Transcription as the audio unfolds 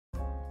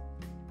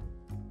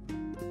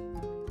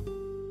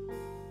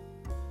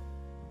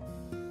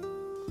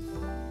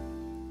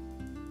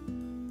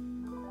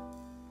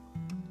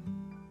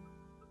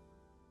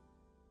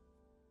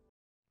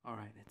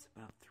Alright, it's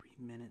about 3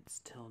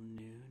 minutes till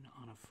noon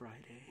on a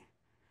Friday,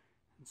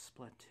 and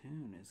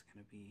Splatoon is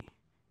going to be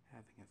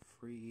having a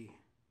free,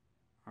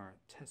 or a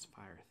test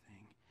fire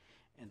thing,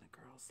 and the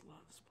girls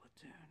love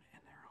Splatoon,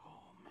 and they're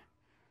home.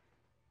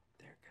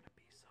 They're going to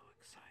be so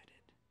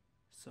excited.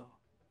 So,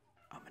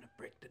 I'm going to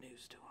break the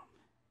news to them.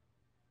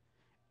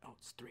 Oh,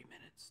 it's 3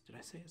 minutes. Did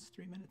I say it's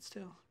 3 minutes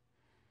still?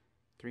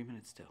 3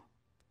 minutes still.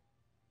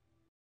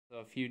 So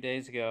a few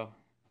days ago,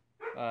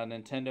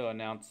 Nintendo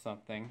announced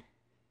something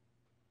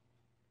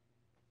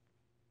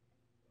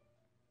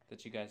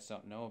that you guys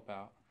don't know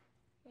about,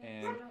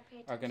 and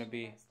are going to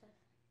be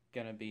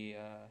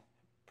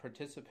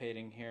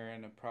participating here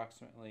in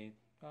approximately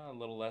a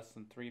little less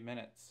than 3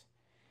 minutes.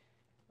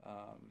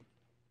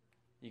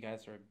 You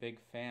guys are a big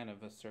fan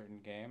of a certain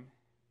game,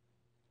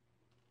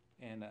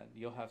 and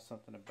you'll have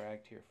something to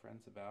brag to your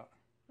friends about.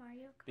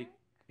 Mario Kart?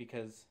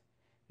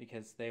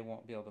 Because they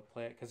won't be able to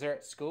play it because they're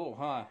at school,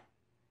 huh?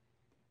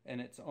 And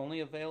it's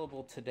only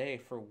available today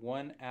for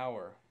 1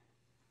 hour.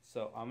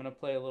 So I'm gonna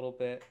play a little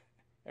bit.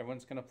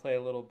 Everyone's gonna play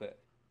a little bit.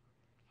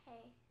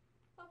 Hey.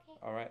 Okay.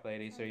 All right,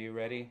 ladies, are you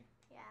ready?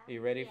 Yeah. Are you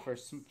ready for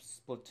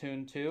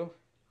Splatoon 2?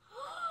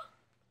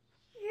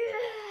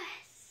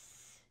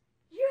 Yes!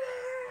 Yeah!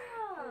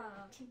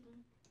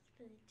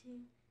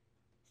 Splatoon.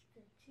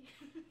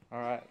 All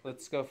right,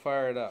 let's go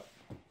fire it up.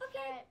 Okay.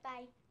 All right,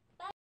 bye.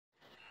 Bye.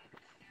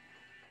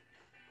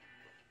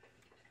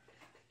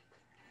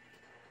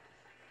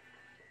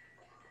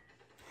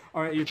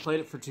 All right, you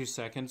played it for 2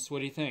 seconds. What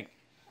do you think?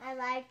 I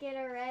like it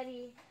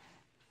already.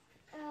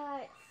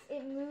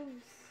 It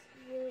moves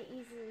really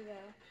easily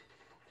though.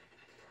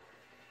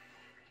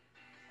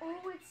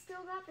 Oh, it's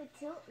still got the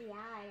tilt. Yeah,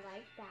 I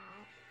like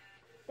that.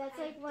 That's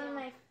like one of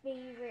my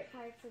favorite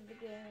parts of the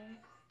game.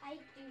 I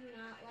do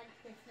not like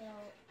the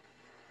tilt.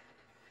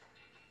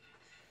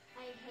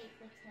 I hate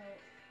the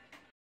tilt.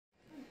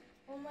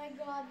 Oh my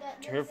god,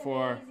 that looks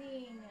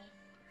amazing.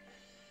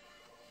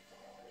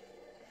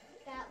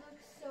 That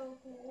looks so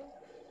cool.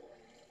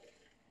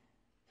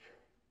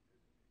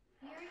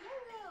 You're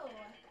yellow.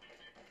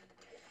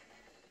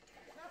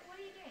 What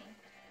are you doing?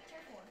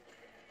 Careful.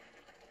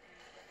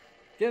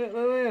 Get it,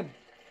 Lillian.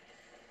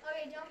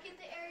 Okay, don't get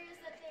the areas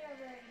that they have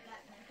already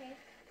gotten, okay?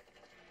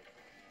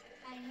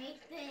 I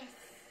hate this.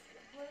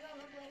 What about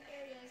the blank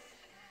areas?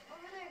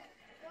 Over there.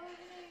 Go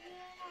over there,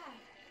 yeah.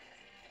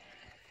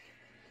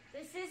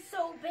 This is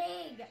so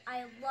big.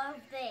 I love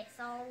this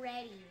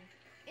already.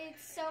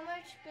 It's so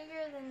much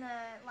bigger than the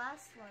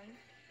last one.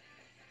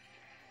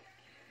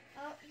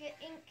 Oh, get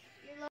ink.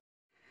 You're low.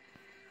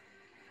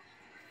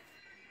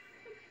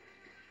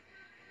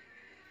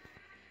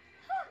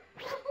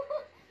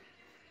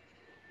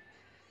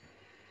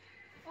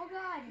 Oh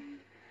god.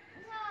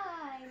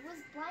 I was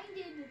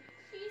blinded.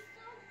 She's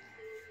so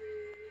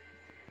cute.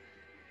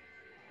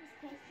 He's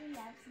pasting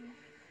absent.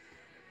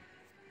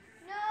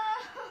 No!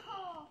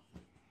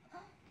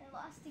 I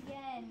lost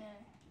again.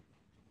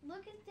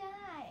 Look at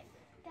that.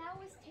 That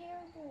was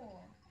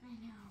terrible. I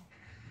know.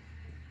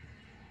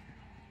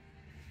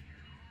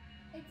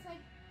 It's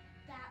like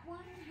that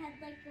one had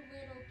like a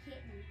little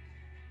kitten.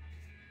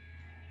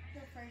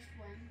 The first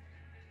one.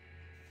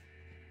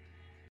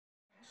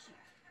 Shoot.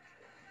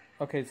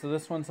 Okay, so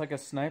this one's like a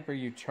sniper.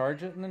 You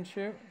charge it and then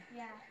shoot?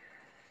 Yeah.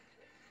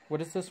 What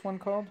is this one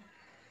called?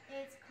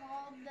 It's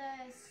called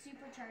the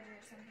supercharger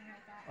or something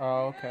like that.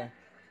 Oh, okay.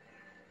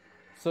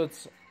 So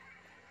it's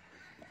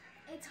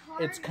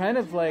hard. It's kind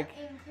of like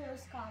in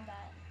close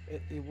combat.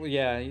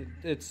 Yeah,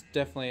 it's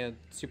definitely a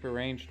super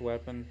ranged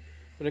weapon,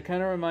 but it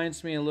kind of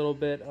reminds me a little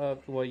bit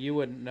of, well, you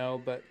wouldn't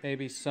know, but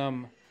maybe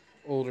some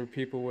older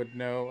people would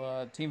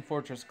know. Team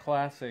Fortress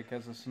Classic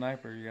as a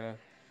sniper, you gotta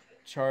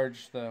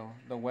charge the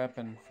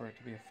weapon for it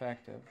to be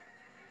effective.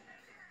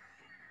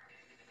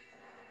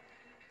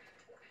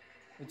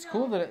 It's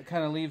cool that it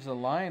kind of leaves a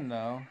line,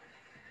 though.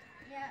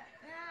 Yeah.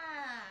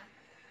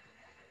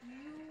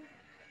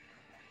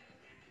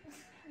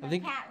 I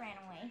think cat ran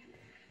away.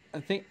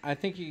 I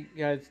think you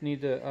guys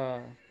need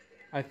to.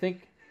 I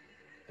think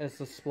as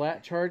the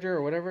splat charger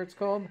or whatever it's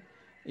called,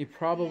 you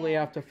probably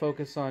have to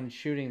focus on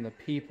shooting the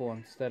people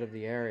instead of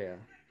the area.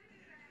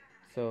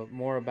 So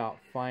more about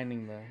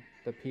finding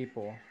the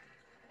people.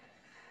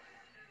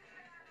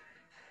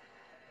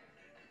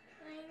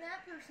 Find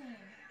that person.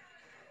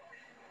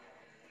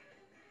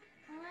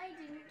 I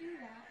didn't do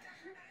that.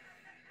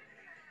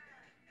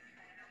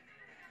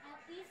 At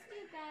least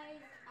you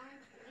guys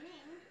aren't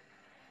winning.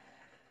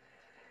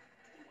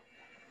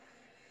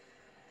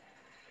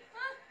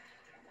 Huh?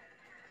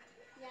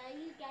 Yeah,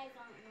 you guys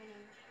aren't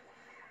winning.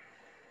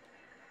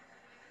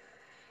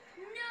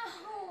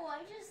 No, I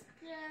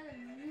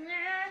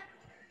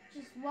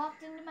just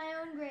walked into my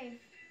own grave.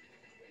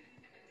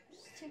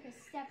 Just took a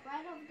step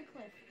right over the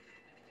cliff.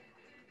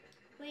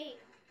 Wait,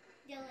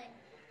 Dylan.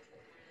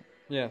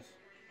 Yes.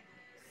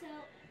 So,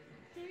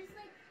 there's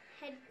like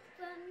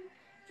headphone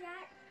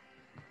jack.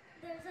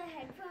 There's a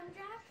headphone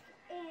jack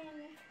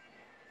in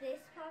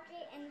this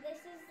pocket, and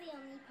this is the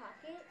only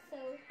pocket. So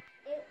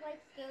it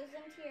like goes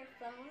into your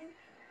phone,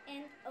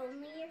 and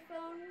only your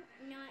phone,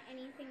 not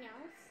anything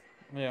else.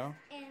 Yeah.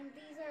 And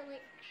these are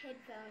like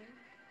headphone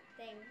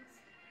things.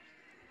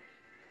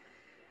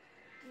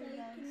 So you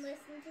can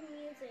listen to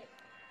music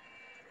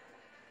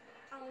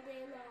all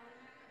day long.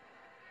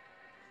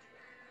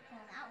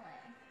 Well, that way.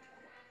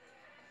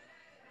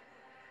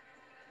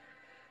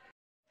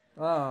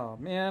 Oh,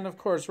 man, of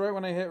course. Right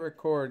when I hit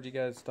record, you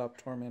guys stop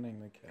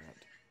tormenting the cat.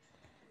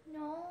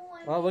 No,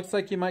 Well, it looks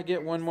like you might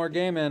get one more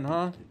game in,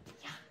 huh?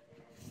 Yeah.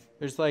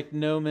 There's like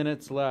no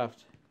minutes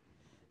left.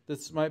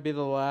 This might be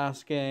the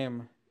last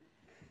game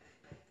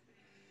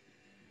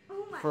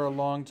for a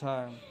long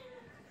time.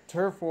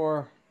 Turf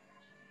War.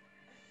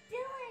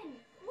 Dylan,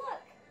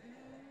 look!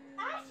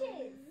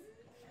 Ashes!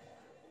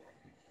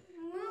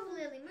 Move,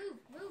 Lily, move,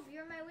 move.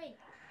 You're in my way.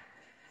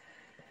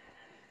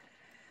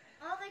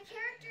 Oh, the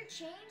character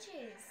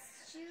changes.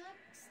 She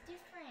looks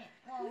different.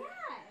 Well,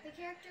 Yeah. the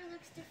character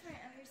looks different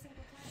every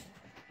single time.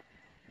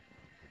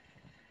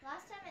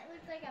 Last time it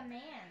looked like a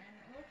man, and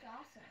it looked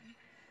awesome.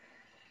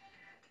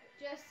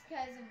 Just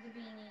because of the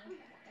beanie.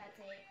 That's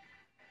it.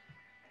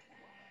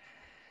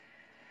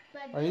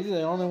 But Are you this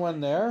the only girl one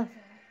looks there?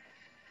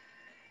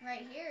 awesome.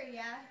 Right here,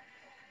 yeah.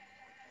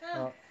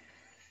 Huh.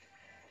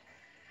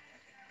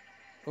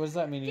 What does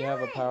that mean? You Dylan,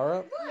 have a power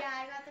up? Look, Yeah,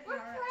 I got the we're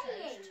power up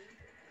playing. charged.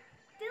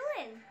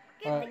 Dylan,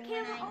 get the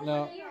camera over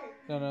no. here.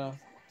 No.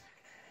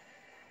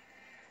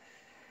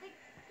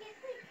 Get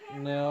the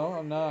camera No, over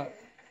I'm not. here.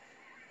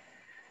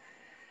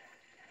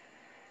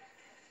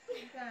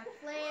 I'm gonna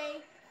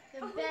play the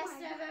Oh best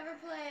my I've God. ever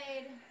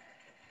played.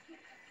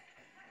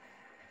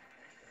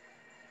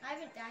 I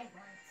haven't died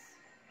once.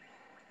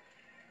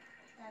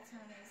 That's how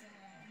amazing I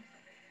am.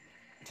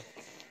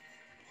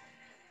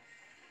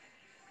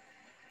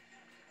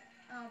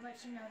 Oh, but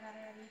you know that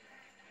already.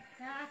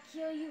 Now I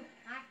kill you.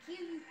 I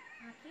kill you.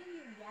 I kill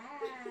you.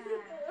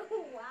 Yeah.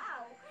 Oh,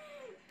 wow.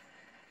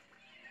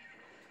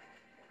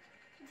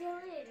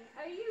 Dylan,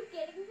 are you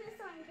getting this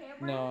on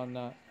camera? No, I'm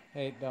not.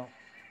 Hey, don't.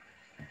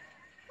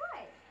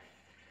 What?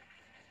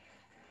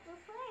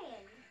 We're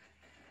playing.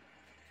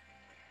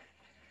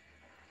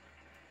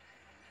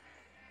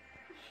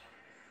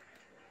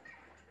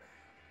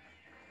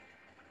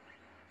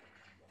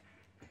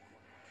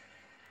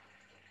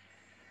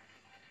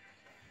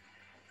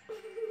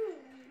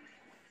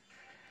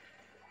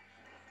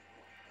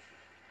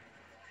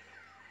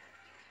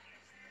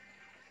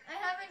 I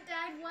haven't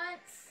died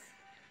once.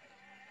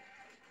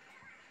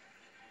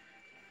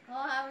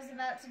 Oh, I was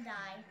about to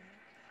die.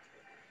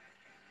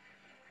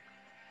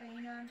 But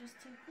you know, I'm just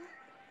too cool.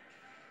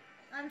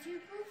 I'm too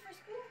cool for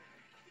school.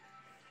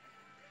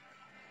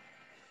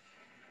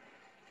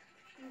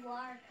 You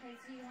are, because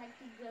you had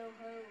to go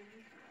home.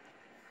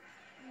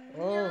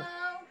 Oh.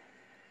 No.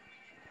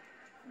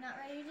 Not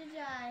ready to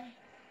die.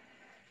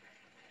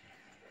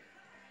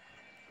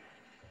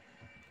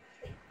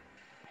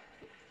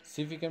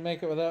 See if you can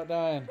make it without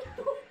dying.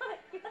 Oh my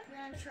God.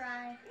 I'm gonna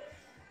try.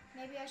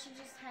 Maybe I should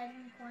just hide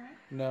in the corner.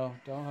 No,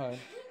 don't hide.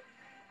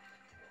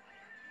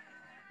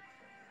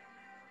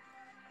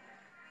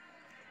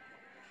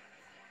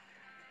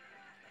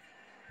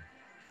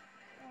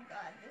 Oh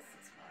God, this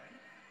is hard.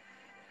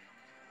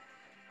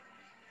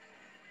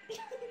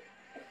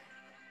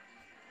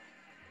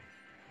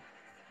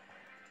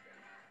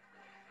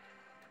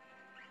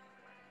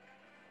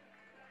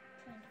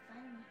 Trying to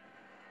find me.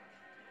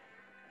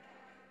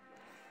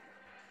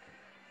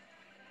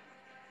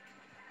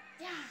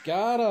 Yeah.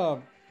 Got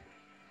him.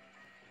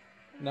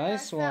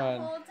 Nice That one.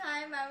 whole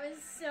time I was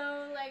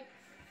so like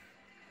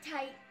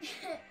tight.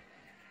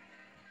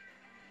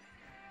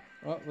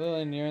 Oh,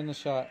 Lillian, you're in the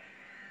shot.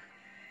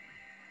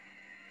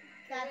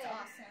 That's Good.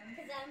 awesome.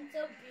 Because I'm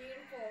so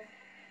beautiful.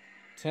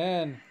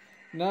 10,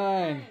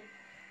 9,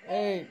 8.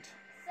 7,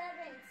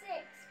 6,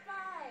 5,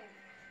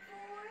 4,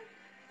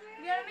 3,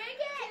 You gotta make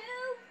it.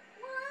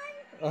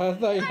 2, 1. I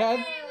thought you I had.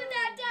 made it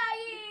without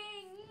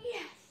dying.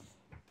 Yes.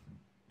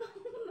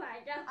 Oh my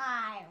God.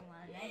 I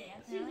won. I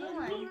definitely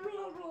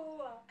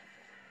won.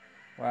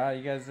 Wow,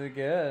 you guys did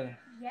good.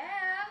 Yeah.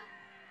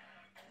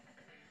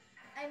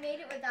 I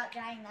made it without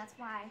dying. That's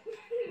why.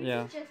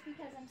 Yeah. It's just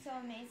because I'm so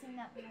amazing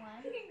that we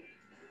won. It's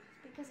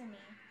because of me.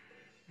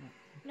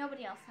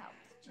 Nobody else helped.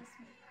 Just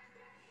me.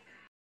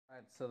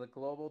 Alright, so the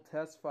global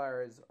test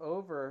fire is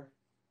over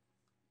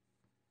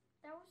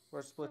That for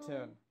was Splatoon. So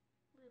little.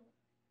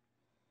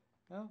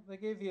 Well, they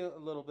gave you a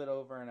little bit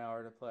over an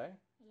hour to play.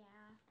 Yeah.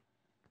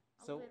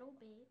 So- A little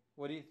bit.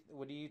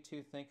 What do you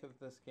two think of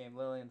this game?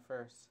 Lillian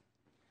first.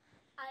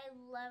 I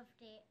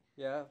loved it.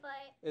 Yeah. But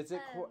Is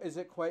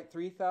it quite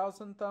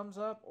 3,000 thumbs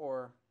up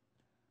or?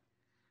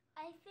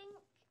 I think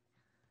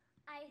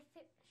I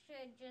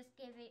should just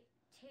give it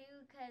 2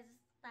 because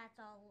that's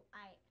all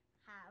I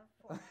have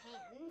for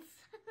hands.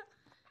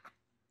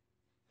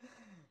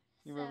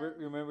 You So-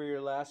 remember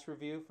your last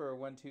review for a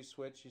 1-2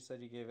 Switch? You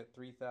said you gave it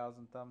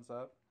 3,000 thumbs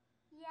up.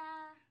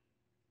 Yeah.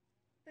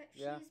 But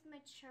Yeah. she's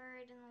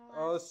matured in the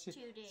Oh, last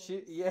 2 days.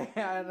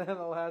 and in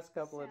the last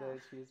couple of So.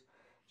 days,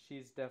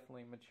 she's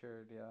definitely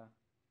matured. Yeah,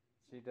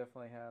 she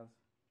definitely has.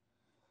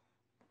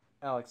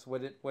 Alex,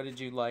 what did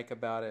you like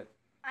about it?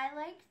 I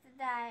liked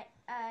that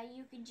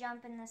you could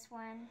jump in this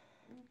one.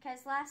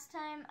 because last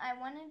time I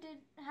wanted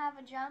to have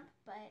a jump,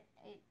 but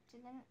it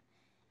didn't,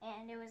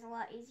 and it was a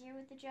lot easier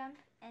with the jump.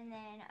 And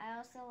then I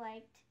also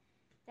liked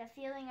the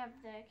feeling of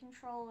the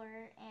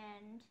controller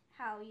and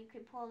how you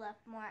could pull up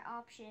more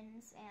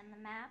options and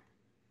the map.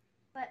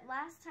 But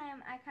last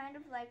time I kind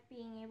of liked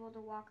being able to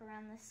walk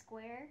around the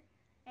square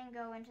and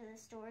go into the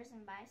stores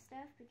and buy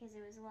stuff because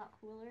it was a lot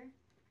cooler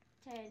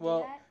to do that.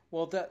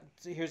 Well,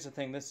 here's the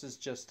thing. This is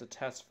just a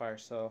test fire,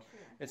 so True.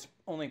 it's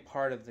only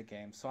part of the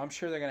game. So I'm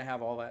sure they're going to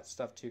have all that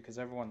stuff too because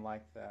everyone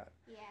liked that.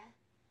 Yeah.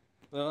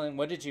 Lillian,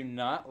 what did you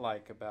not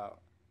like about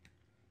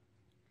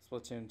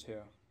Splatoon 2?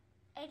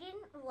 I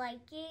didn't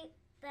like it,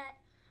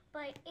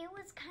 but it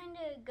was kind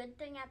of a good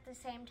thing at the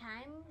same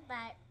time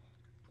that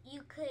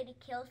you could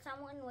kill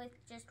someone with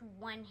just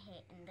one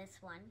hit in this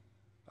one.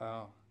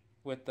 Oh,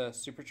 with the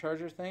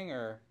supercharger thing,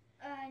 or?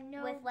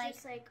 No, With, like,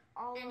 just like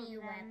all any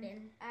of them.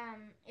 weapon.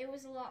 It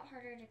was a lot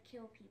harder to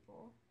kill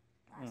people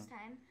last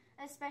time,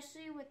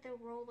 especially with the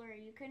roller.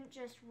 You couldn't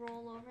just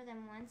roll over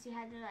them once. You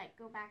had to like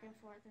go back and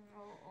forth and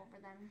roll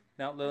over them.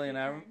 Now, Lillian,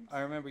 times.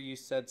 I remember you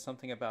said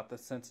something about the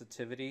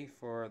sensitivity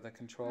for the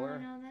controller.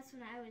 Oh, no, that's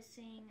what I was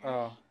saying.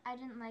 Oh. I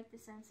didn't like the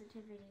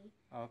sensitivity.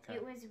 Okay.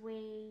 It was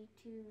way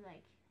too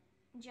like,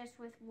 just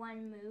with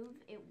one move,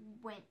 it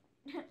went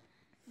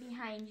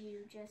behind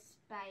you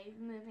just by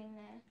moving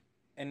the.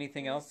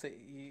 Anything else that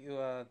you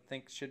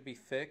think should be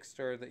fixed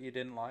or that you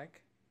didn't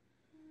like?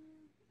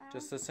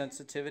 Just the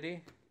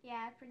sensitivity?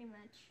 Yeah, pretty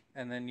much.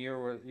 And then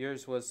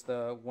yours was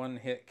the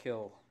one-hit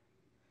kill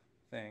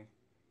thing,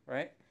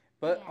 right?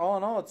 But Yeah. all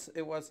in all,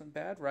 it wasn't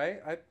bad,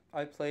 right?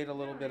 I played a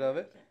little bit of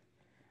it.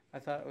 I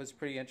thought it was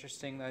pretty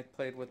interesting. I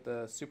played with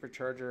the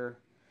supercharger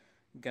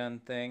gun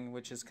thing,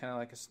 which is kind of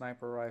like a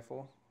sniper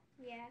rifle.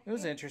 Yeah. It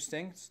was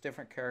interesting. It's a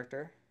different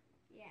character.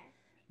 Yeah.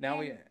 Now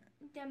And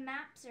the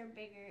maps are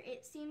bigger.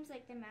 It seems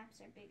like the maps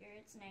are bigger.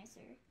 It's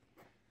nicer.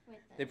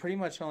 They pretty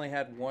much only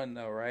had one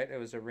though, right? It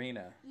was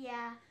arena.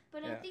 Yeah,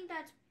 but I Yeah. think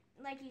that's,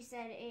 like you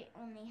said, it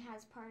only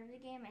has part of the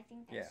game. I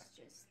think that's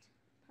just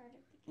part of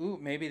the game. Ooh,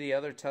 maybe the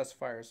other test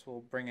fires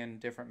will bring in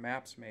different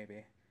maps,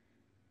 maybe.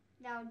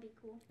 That would be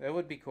cool. That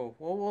would be cool.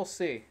 Well, we'll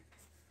see.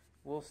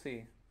 We'll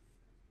see.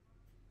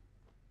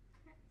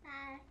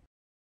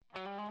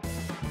 Bye.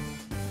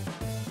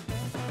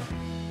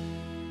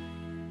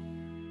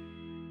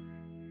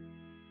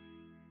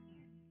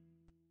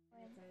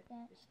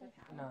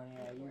 No,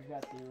 yeah, you've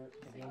got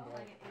the Game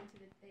Boy.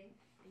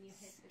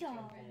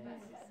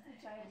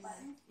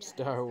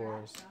 Star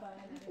Wars.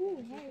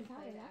 Ooh, Harry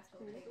Potter, that's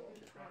cool.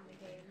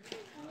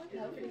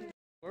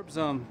 Warp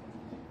Zone.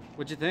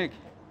 What'd you think?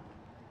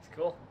 It's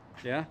cool.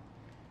 Yeah?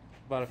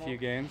 Bought a few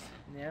games.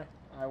 Yeah,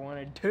 I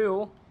wanted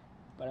 2,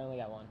 but I only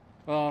got 1.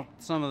 Well,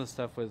 some of the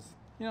stuff was,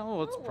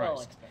 well, it's Well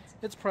priced. expensive.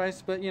 It's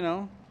priced, but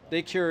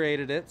they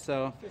curated it,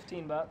 so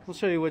 $15. we'll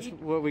show you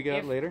what we got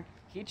if- later.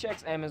 He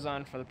checks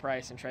Amazon for the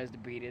price and tries to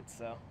beat it,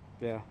 so.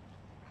 Yeah.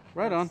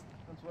 Right on.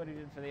 That's what he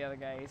did for the other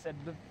guy. He said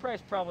the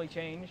price probably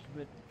changed,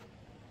 but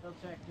he'll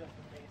check just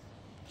in case.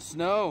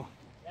 Snow.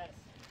 Yes.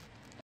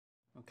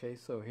 Okay,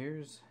 so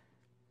here's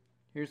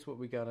what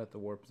we got at the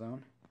Warp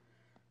Zone.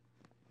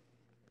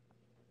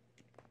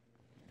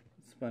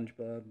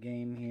 SpongeBob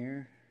game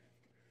here.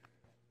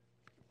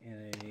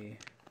 And a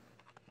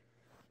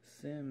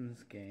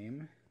Sims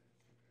game.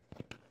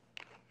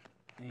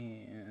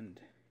 And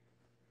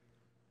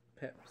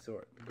Pet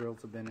Resort. The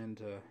girls have been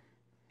into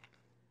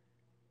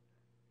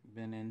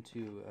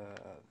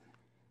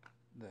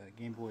the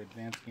Game Boy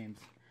Advance games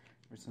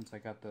ever since I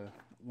got the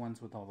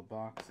ones with all the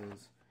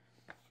boxes.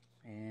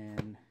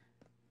 And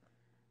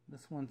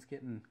this one's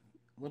getting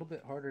a little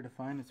bit harder to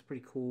find. It's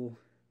pretty cool,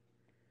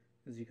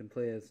 as you can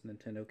play as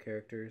Nintendo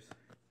characters.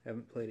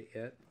 Haven't played it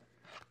yet,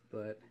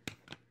 but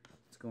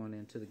it's going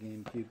into the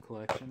GameCube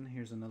collection.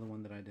 Here's another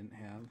one that I didn't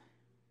have.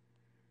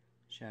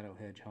 Shadow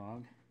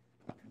Hedgehog.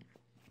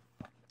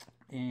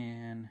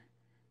 And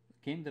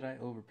a game that I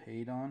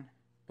overpaid on,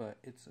 but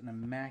it's an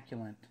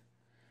immaculate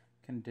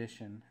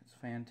condition. It's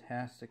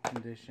fantastic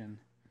condition.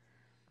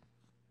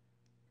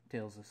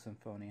 Tales of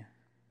Symphonia.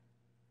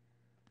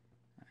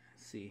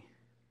 Let's see.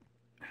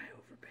 I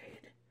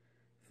overpaid.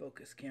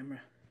 Focus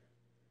camera.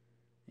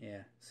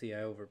 Yeah, see,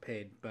 I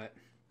overpaid, but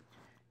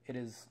it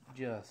is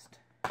just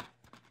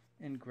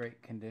in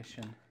great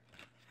condition.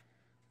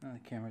 The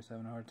camera's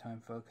having a hard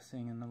time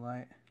focusing in the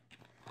light.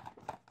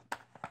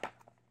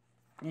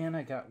 And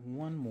I got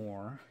one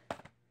more.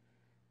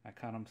 I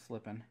caught them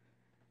slipping.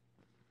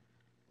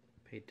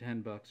 Paid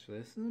 $10 for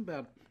this. This is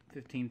about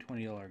 $15,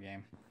 $20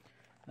 game.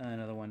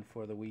 Another one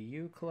for the Wii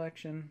U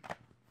collection.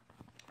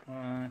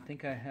 I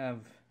think I have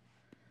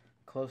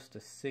close to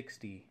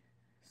 60.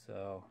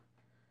 So,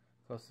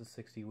 close to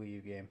 60 Wii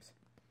U games.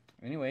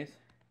 Anyways,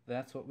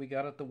 that's what we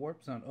got at the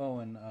Warp Zone. Oh,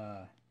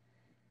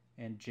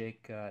 and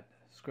Jake got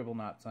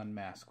Scribblenauts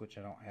Unmasked, which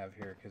I don't have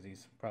here because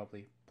he's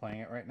probably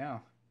playing it right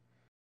now.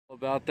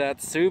 About that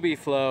Subi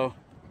flow.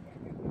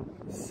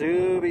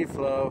 Subi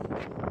flow.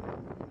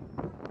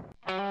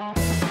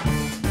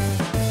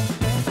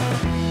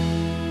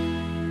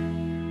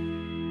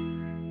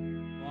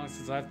 Long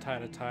since I've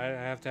tied a tie,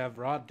 I have to have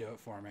Rod do it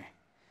for me.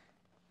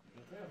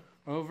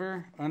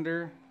 Over,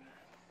 under,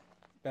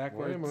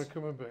 backwards. Why am I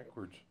coming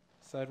backwards?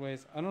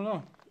 Sideways. I don't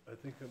know. I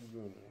think I'm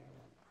doing it.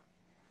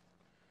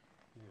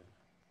 Yeah.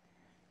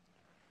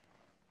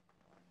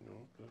 No,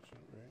 that's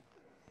not right.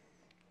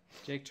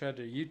 Jake tried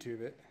to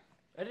YouTube it.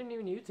 I didn't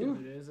even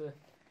YouTube it. It was a.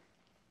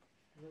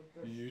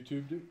 You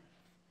YouTubed it?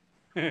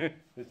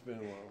 It's been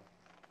a while.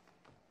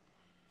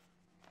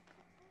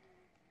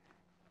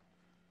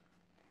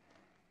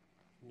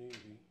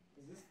 Maybe.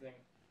 Is this thing?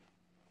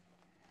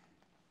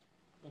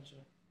 Bunch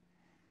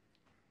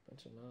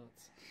of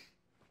knots.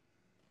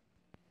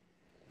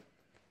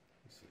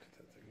 Let's look at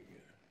that thing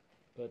again.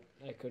 But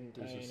I couldn't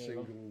tie There's a any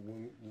single of them.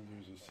 one.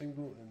 There's a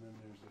single, and then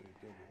there's a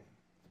double.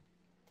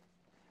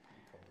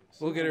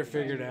 We'll get her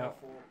figured out.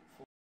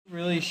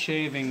 Really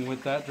shaving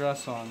with that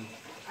dress on.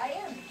 I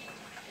am.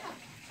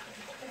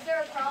 Yeah. Is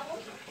there a problem?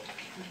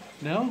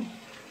 No?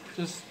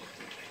 Just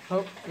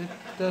hope it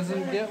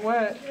doesn't get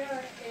wet.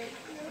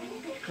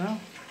 No?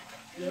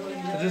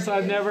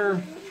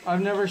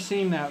 I've never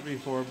seen that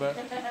before, but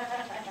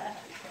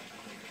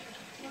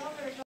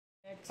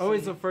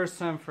always the first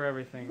time for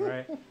everything,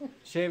 right?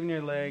 Shaving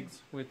your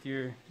legs with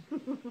your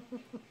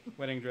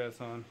wedding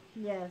dress on.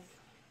 Yes,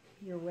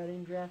 your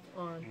wedding dress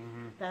on.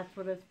 That's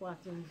what us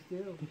Watsons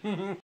do.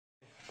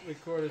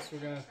 Record us.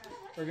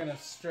 We're gonna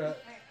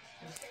strut.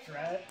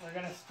 Strut? We're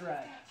gonna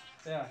strut.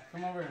 Yeah,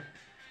 come over.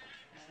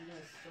 We're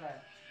gonna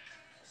strut.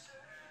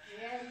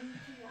 Yeah, you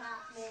too hot,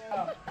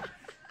 man. Oh.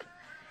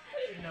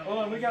 Hold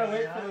on, we gotta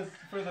wait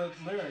for the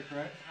lyric,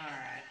 right?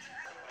 Alright.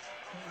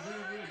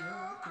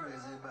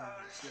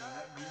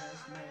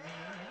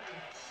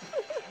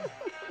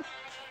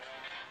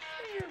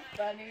 You're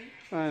funny.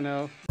 I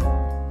know.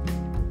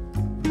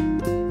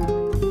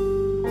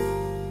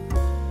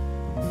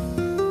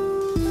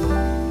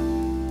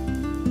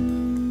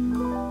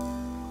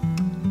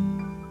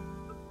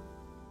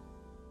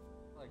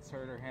 Alex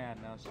hurt her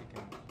hand, now she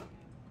can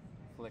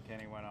flick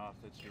anyone off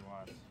that she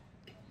wants.